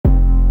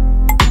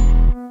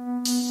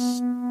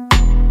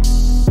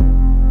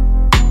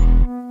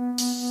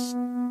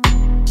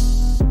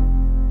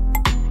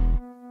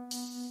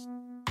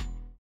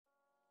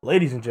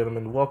Ladies and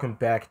gentlemen, welcome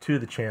back to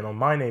the channel.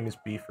 My name is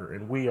Beefer,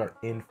 and we are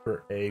in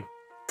for a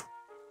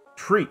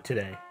treat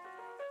today.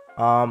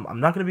 I'm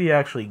not going to be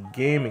actually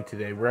gaming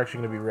today. We're actually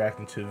going to be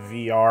reacting to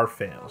VR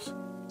fails.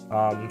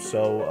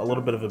 So a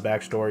little bit of a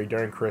backstory.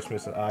 During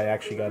Christmas, I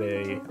actually got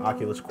a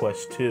Oculus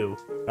Quest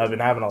 2. I've been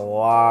having a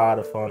lot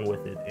of fun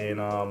with it,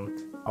 and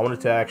I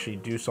wanted to actually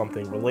do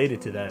something related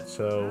to that.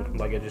 So,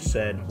 like I just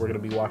said, we're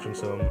going to be watching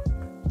some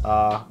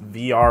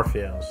VR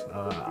fails.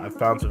 I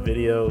found some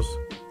videos,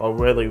 or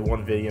really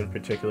one video in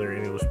particular,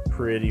 and it was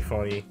pretty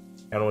funny,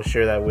 and I want to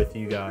share that with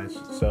you guys.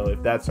 So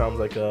if that sounds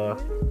like a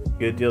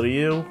good deal to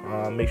you,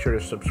 make sure to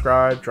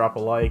subscribe, drop a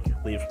like,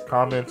 leave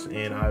comments,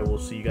 and I will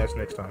see you guys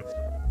next time.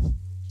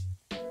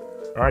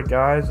 Alright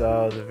guys,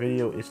 the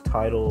video is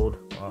titled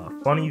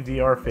Funny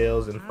VR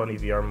Fails and Funny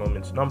VR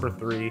Moments number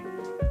 3.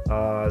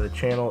 The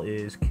channel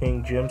is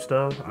King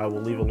Jimstub. I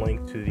will leave a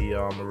link to the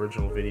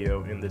original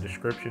video in the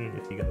description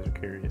if you guys are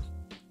curious.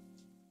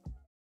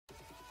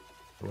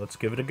 Let's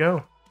give it a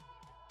go.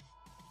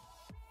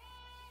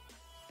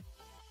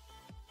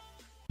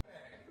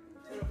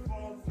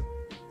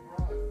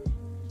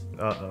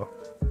 Uh-oh.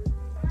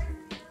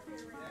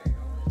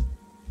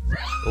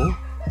 Oh.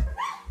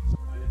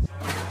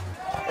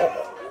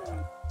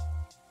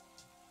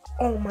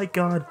 Oh my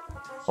god.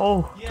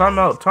 Oh, time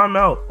out, time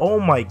out. Oh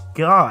my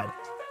god.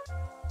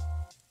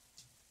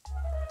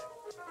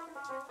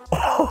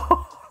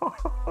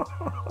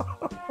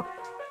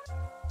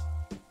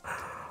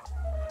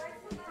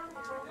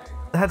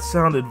 That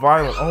sounded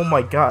violent. Oh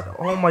my god.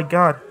 Oh my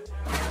god.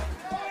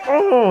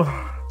 Oh.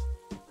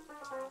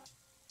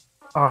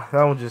 Oh,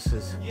 that one just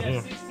is.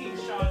 Yeah, 16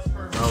 shots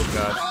per. Oh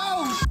god.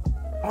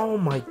 Oh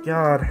my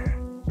god.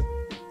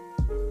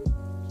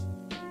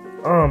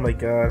 Oh my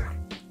god.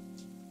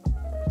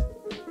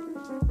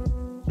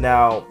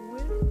 Now,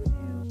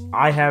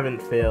 I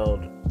haven't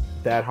failed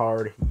that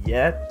hard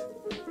yet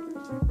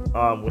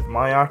with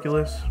my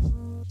Oculus.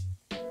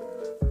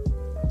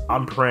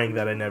 I'm praying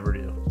that I never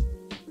do.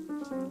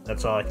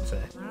 That's all I can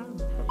say.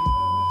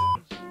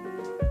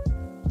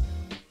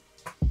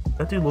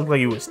 That dude looked like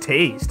he was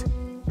tased.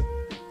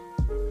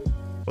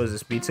 What is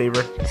this, Beat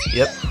Saber?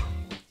 Yep.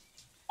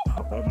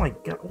 Oh my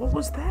god, what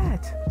was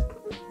that?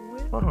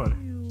 Hold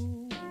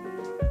on.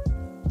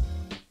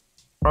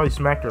 Probably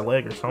smacked her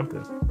leg or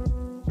something.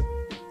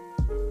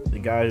 The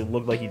guy who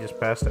looked like he just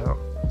passed out.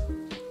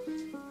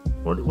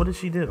 What did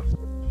she do?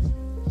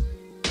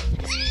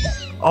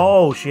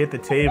 Oh, she hit the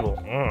table.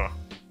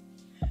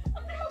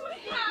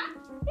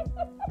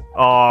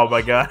 Oh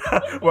my god.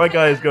 My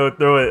guy is going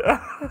through it.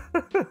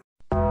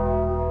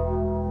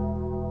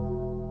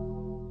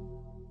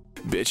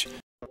 Bitch.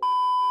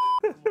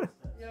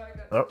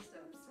 Oh.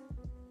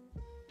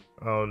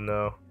 Oh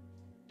no.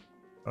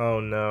 Oh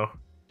no.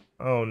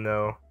 Oh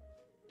no.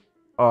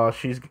 Oh,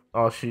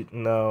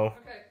 no.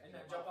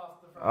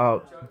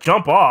 Oh,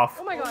 jump off.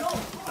 Oh my god.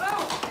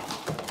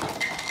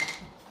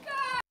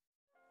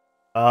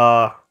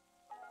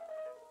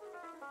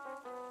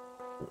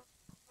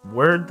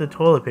 Where'd the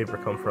toilet paper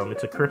come from?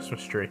 It's a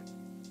Christmas tree.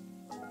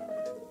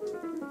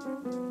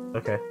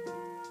 Okay.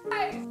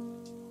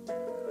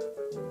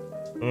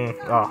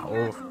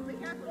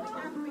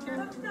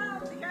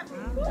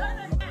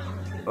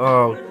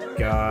 Oh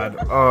god.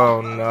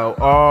 Oh no.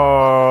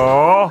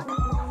 Oh.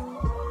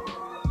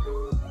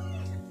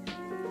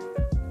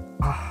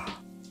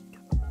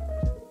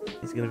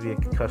 He's gonna be a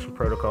concussion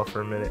protocol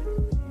for a minute.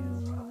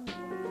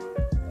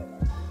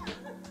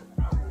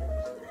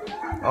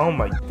 Oh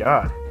my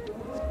god.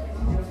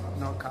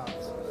 No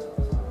cops.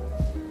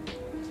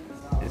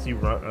 Is he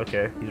run?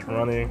 Okay, he's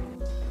running.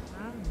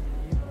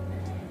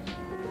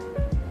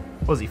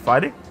 Was he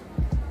fighting?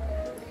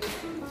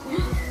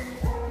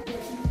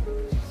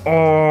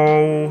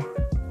 Oh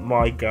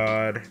my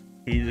god.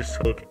 He just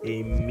took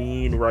a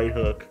mean right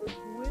hook.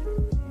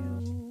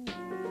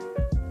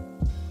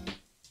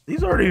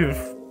 These aren't even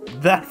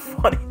that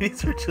funny.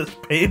 These are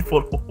just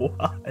painful to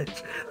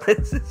watch.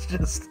 This is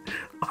just...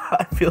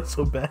 I feel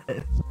so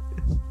bad.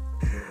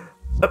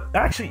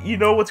 Actually, you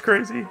know what's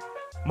crazy?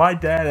 My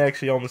dad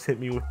actually almost hit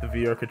me with the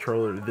VR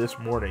controller this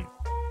morning.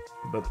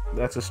 But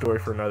that's a story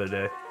for another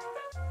day.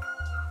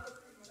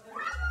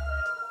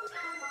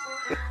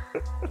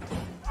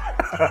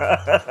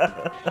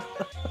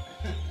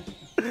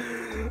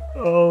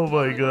 Oh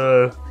my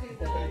god.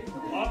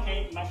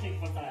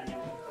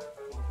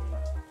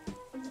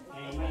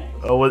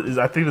 Oh, what is?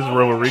 I think this is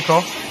Robo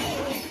Recall.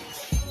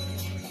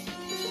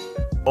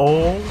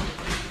 Oh,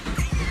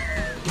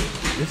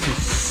 this is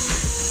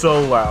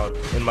so loud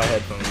in my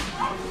headphones.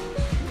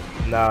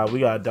 Nah,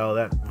 we gotta dial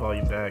that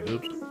volume back.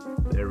 Oops.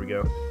 There we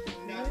go.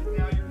 Now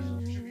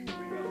you should be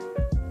moving up.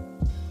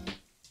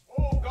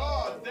 Oh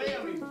god,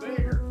 damn, he's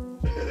bigger.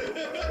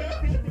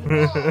 No,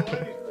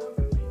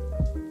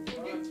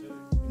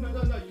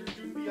 you're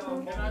doing the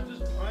can I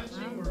just punch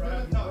you or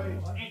no, you're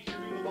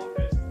doing the ball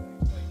fist.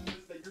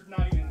 Like you're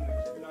not even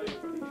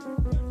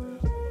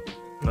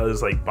Oh, this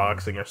is like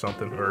boxing or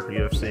something, or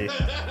UFC.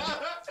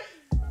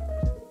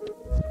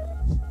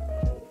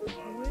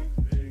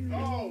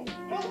 Oh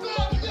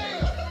god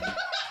damn!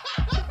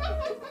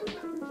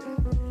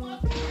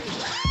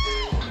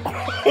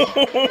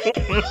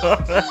 Oh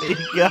my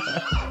god.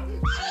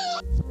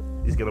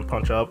 He's gonna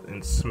punch up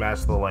and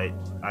smash the light.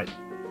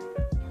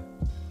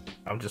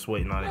 I'm just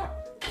waiting on it.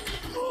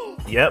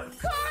 Yep.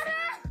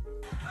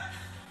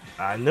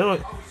 I knew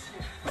it.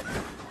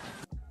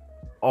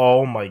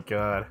 Oh my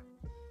god.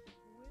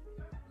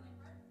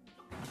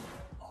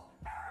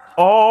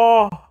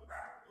 Oh!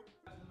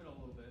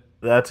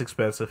 That's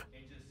expensive.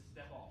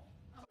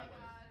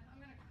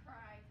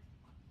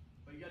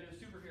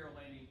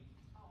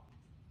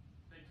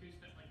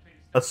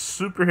 A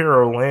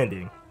superhero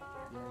landing.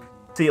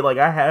 See, like,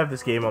 I have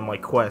this game on my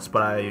Quest,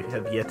 but I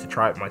have yet to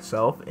try it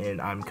myself,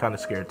 and I'm kind of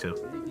scared too.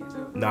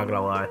 Not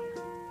gonna lie.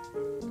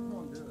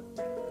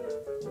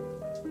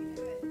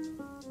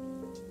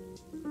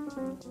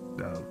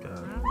 Oh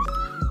god.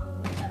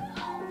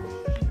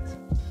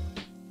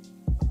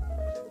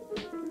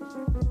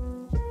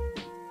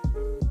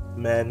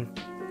 Men,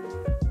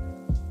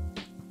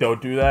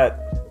 don't do that.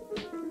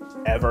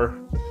 Ever.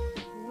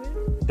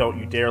 Don't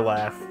you dare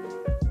laugh.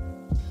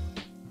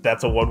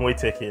 That's a one-way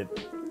ticket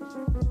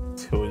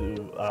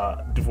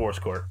to divorce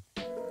court.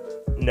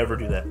 Never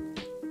do that.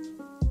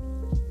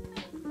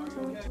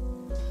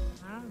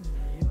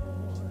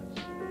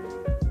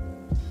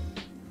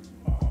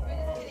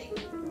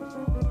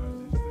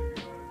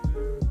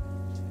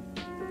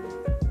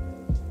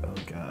 Oh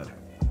god.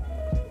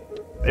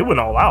 They went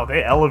all out.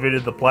 They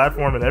elevated the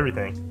platform and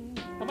everything.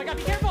 Oh my god,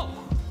 be careful!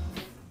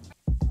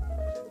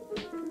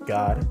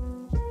 God.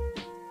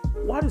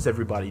 Why does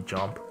everybody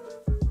jump?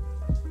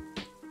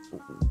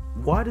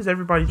 Why does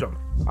everybody jump?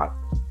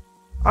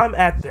 I'm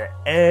at the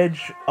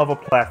edge of a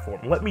platform.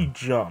 Let me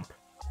jump.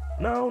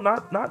 No,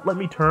 not let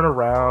me turn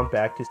around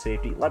back to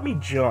safety. Let me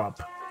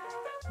jump.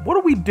 What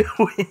are we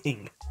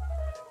doing?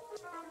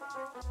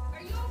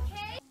 Are you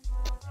okay?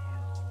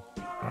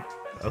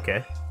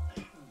 Okay.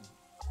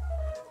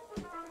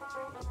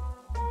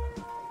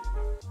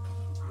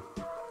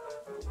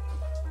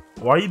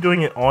 Why are you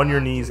doing it on your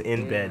knees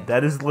in bed?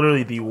 That is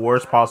literally the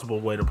worst possible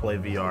way to play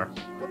VR.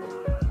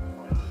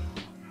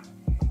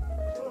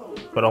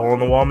 Put a hole in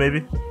the wall,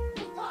 maybe?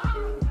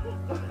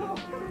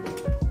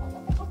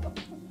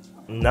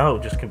 No,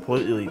 just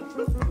completely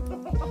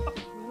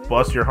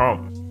bust your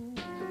hump.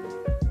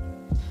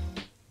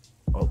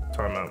 Oh,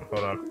 time out.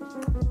 Hold on.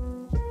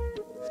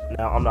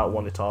 Now, I'm not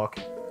one to talk.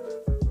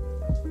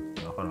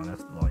 Oh, hold on,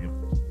 that's the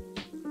volume.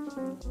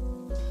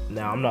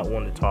 Now, I'm not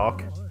one to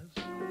talk.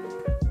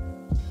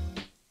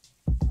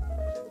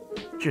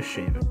 Just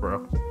shave it,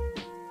 bro.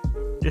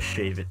 Just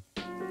shave it.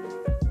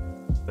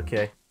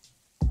 Okay.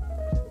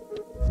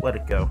 Let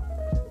it go.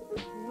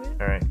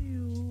 Alright.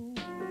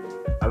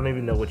 I don't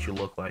even know what you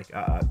look like.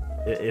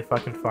 If I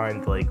can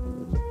find, like,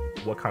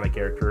 what kind of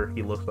character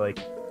he looks like,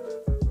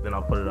 then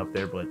I'll put it up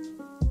there, but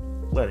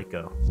let it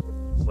go.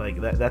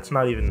 Like, that's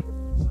not even...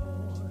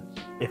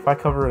 If I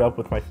cover it up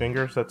with my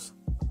fingers, that's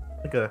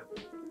like a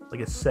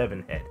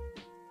 7 head.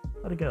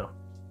 Let it go.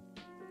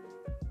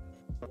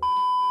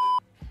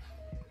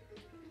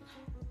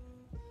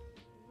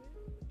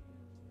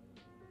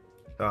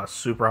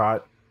 Super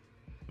hot.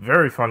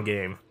 Very fun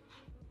game.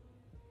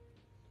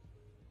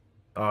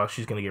 Oh,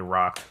 she's gonna get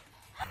rocked.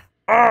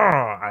 Oh,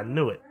 I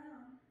knew it.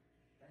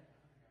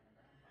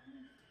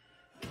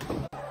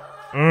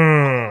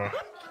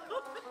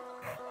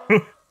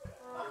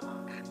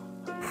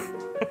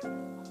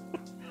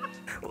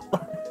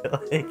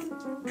 Like,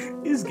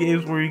 these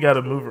games where you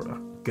gotta move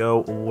around,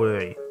 go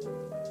away.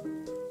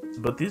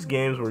 But these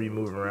games where you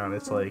move around,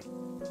 it's like,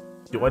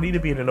 do I need to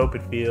be in an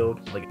open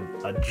field, like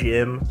a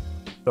gym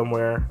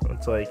somewhere?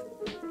 It's like,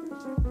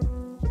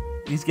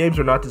 these games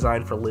are not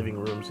designed for living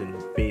rooms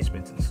and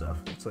basements and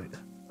stuff. It's like,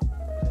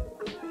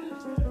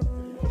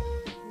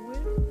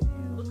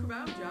 Look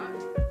around, Jack.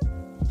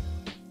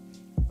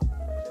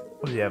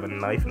 what do you have, a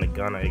knife and a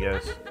gun, I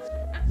guess?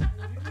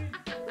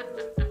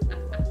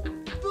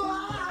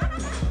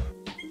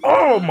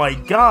 Oh my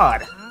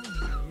god!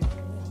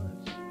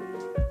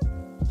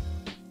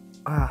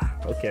 Ah,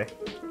 okay.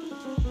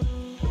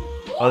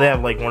 Oh, they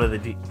have like one of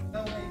the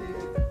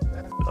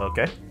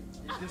okay.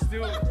 Just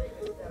do it.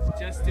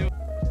 Just do it.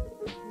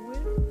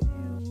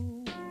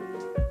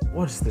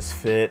 What is this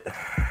fit?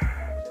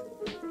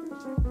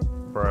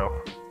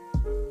 Bro.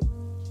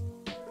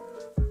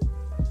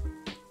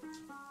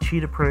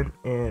 Cheetah print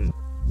and...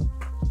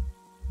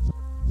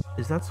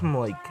 Is that some,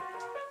 like,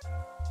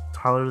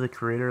 Tyler the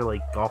Creator,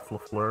 like, Golf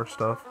LaFleur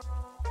stuff?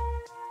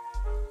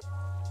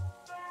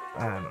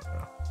 I don't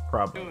know.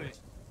 Probably. Do it.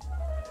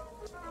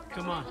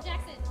 Come on. Michael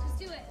Jackson, just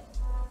do it.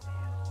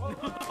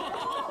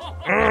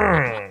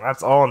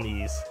 That's all on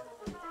these.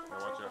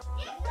 Watch out.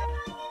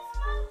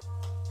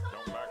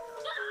 Don't back.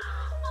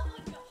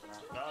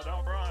 No,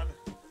 don't run.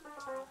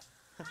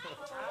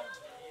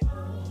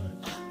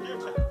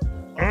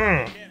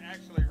 You can't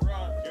actually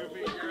run, Goofy.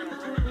 You're in a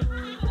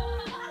movie.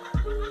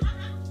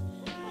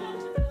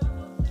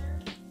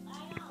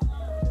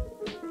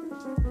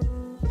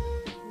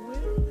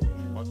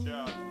 Watch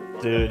out.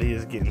 Dude,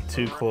 he's getting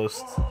too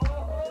close.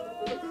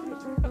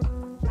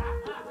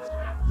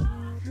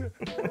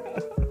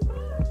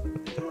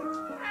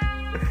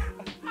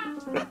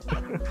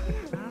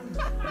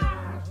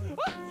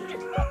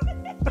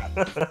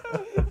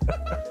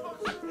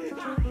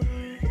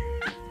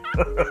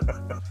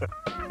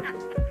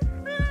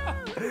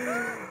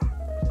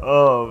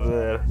 Oh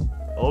man,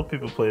 old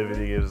people playing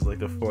video games is like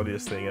the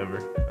funniest thing ever.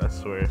 I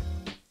swear.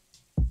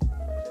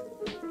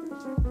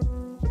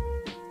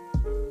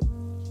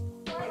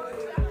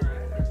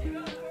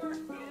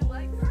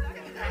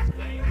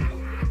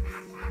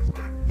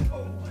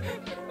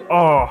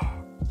 Oh.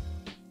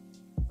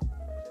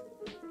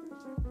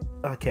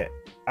 Okay,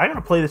 I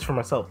gotta play this for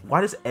myself.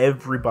 Why does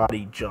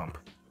everybody jump?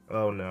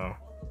 Oh no,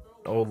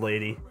 old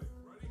lady.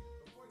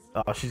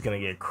 Oh, she's gonna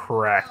get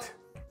cracked.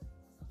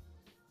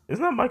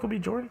 Isn't that Michael B.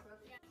 Jordan?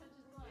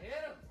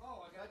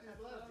 Oh, I got his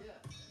gloves, yeah.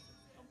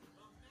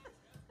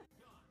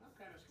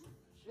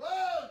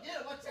 Whoa,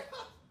 yeah, watch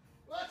out!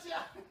 Watch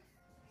out!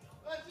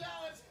 Watch out,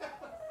 watch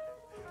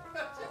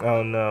out!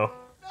 Oh no.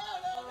 No!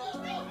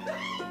 Hold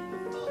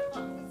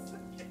on a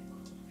second.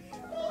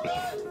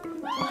 Hold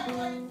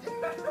on!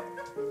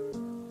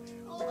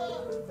 Hold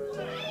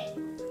on!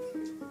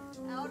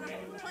 Out of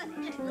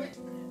place.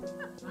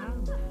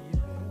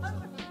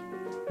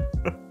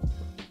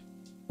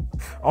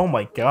 Oh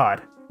my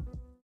god.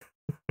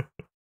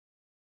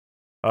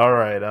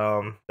 Alright,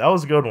 that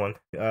was a good one.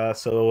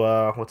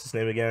 What's his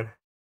name again?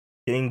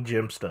 King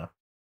Jimsta.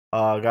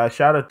 Guys,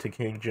 shout out to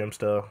King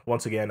Jimsta.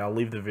 Once again, I'll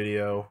leave the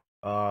video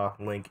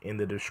link in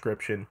the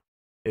description.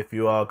 If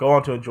you go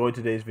on to enjoy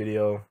today's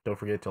video, don't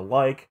forget to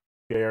like,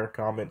 share,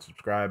 comment,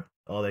 subscribe,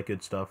 all that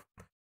good stuff.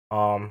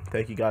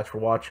 Thank you guys for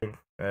watching,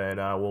 and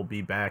we'll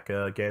be back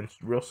again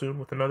real soon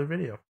with another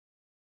video.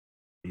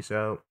 Peace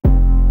out.